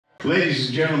Ladies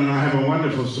and gentlemen, I have a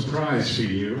wonderful surprise for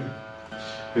you.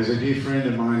 There's a dear friend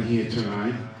of mine here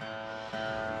tonight,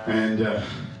 and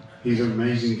he's an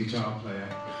amazing guitar player.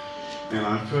 And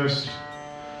I first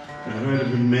heard of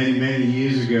him many, many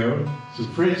years ago.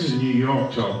 Some friends in New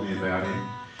York told me about him,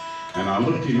 and I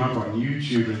looked him up on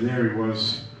YouTube, and there he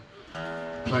was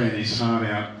playing his heart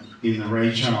out in the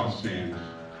Ray Charles Band,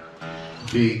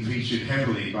 being featured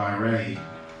heavily by Ray.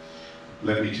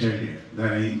 Let me tell you,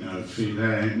 that ain't no feat,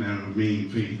 that ain't no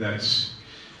mean feat, that's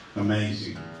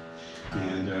amazing.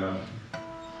 And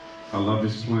I love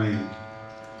his playing,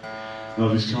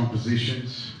 love his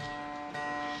compositions,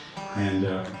 and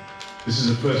this is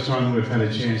the first time we've had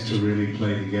a chance to really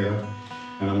play together,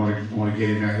 and I want to get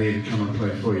him out here to come and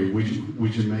play for you.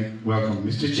 Would you make welcome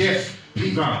Mr. Jeff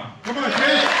Pevar? Come on,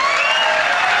 Jeff!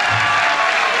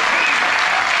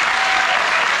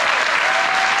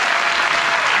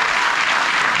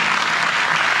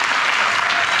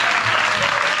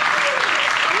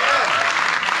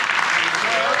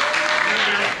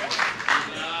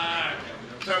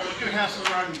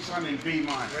 In B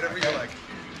minor. Whatever you like.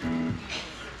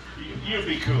 You'll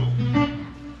be cool.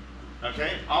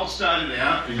 Okay? I'll start it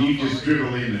out and you just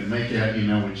dribble in and make out you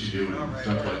know what you're doing and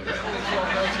stuff like that.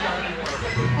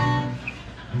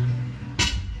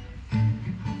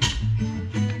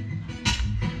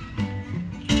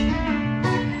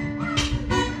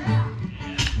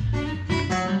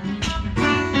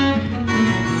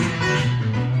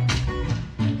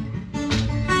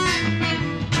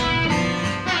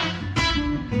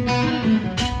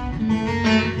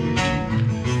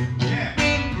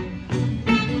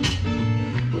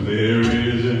 There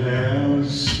is a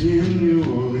house in New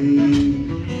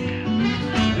Orleans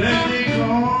that they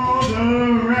call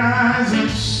the rising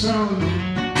sun.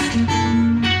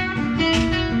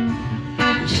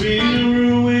 It's been the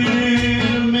ruin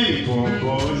of many poor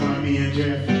boys like me and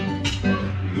Jeff.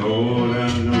 Lord, I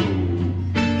know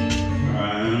I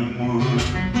am one.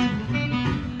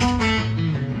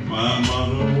 My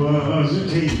mother was a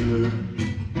tailor.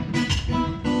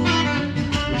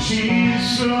 She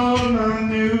sold my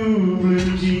new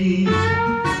blue jeans.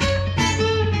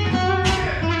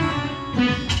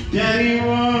 Daddy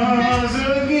was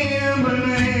a gambling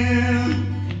man,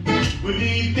 but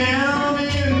deep down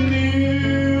in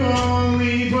New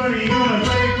Orleans, what are you gonna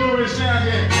play for us now,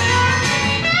 Jeff?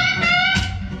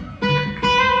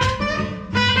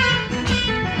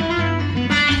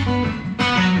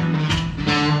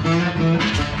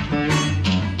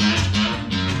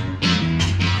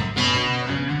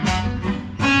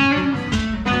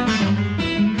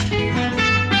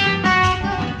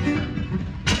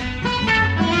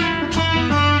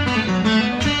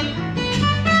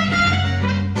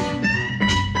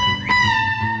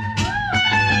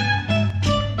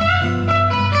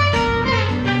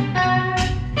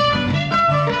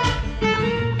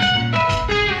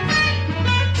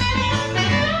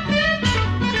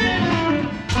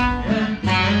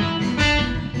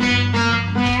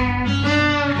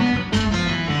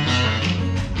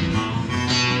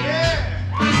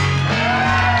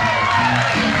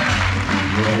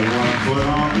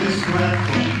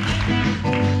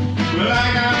 Well,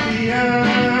 I got the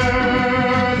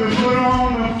other foot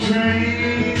on the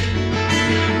train.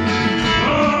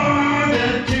 Oh,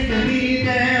 they're taking me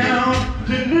down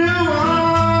to New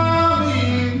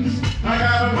Orleans. I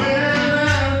gotta wear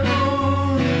that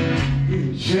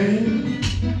golden chain.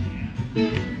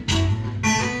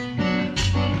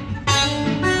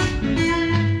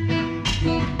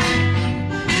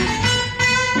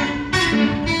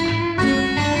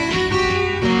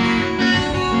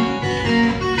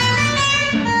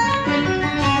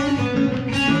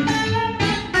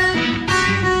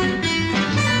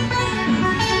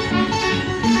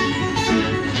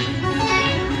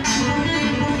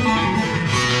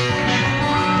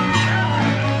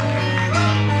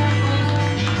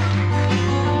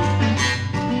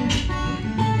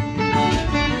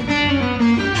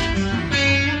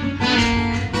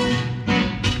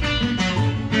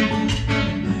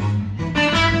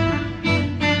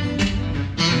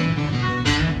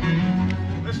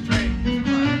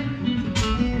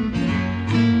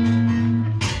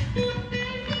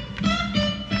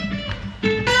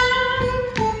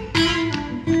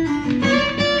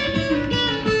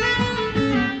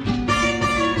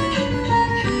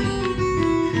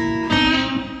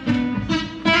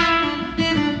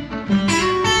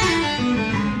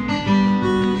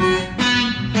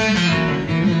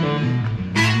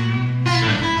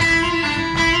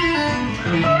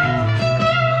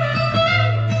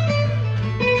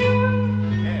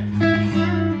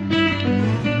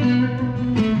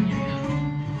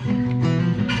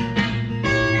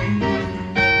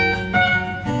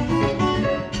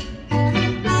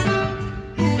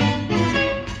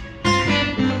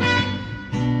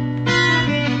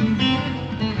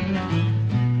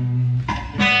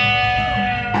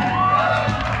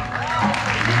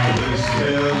 just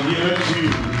tell your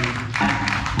tune.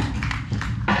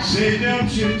 Say,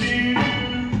 don't you do the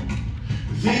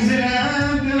things that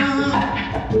I've done?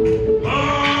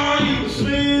 Oh, you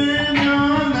spend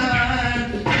your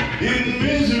life in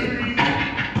misery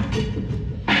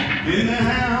in the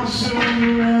house of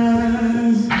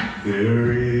rise.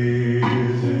 There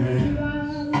is a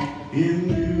house in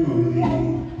New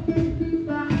Orleans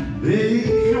they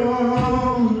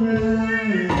call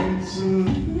ransom,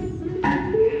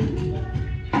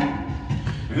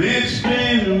 and it's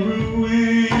been a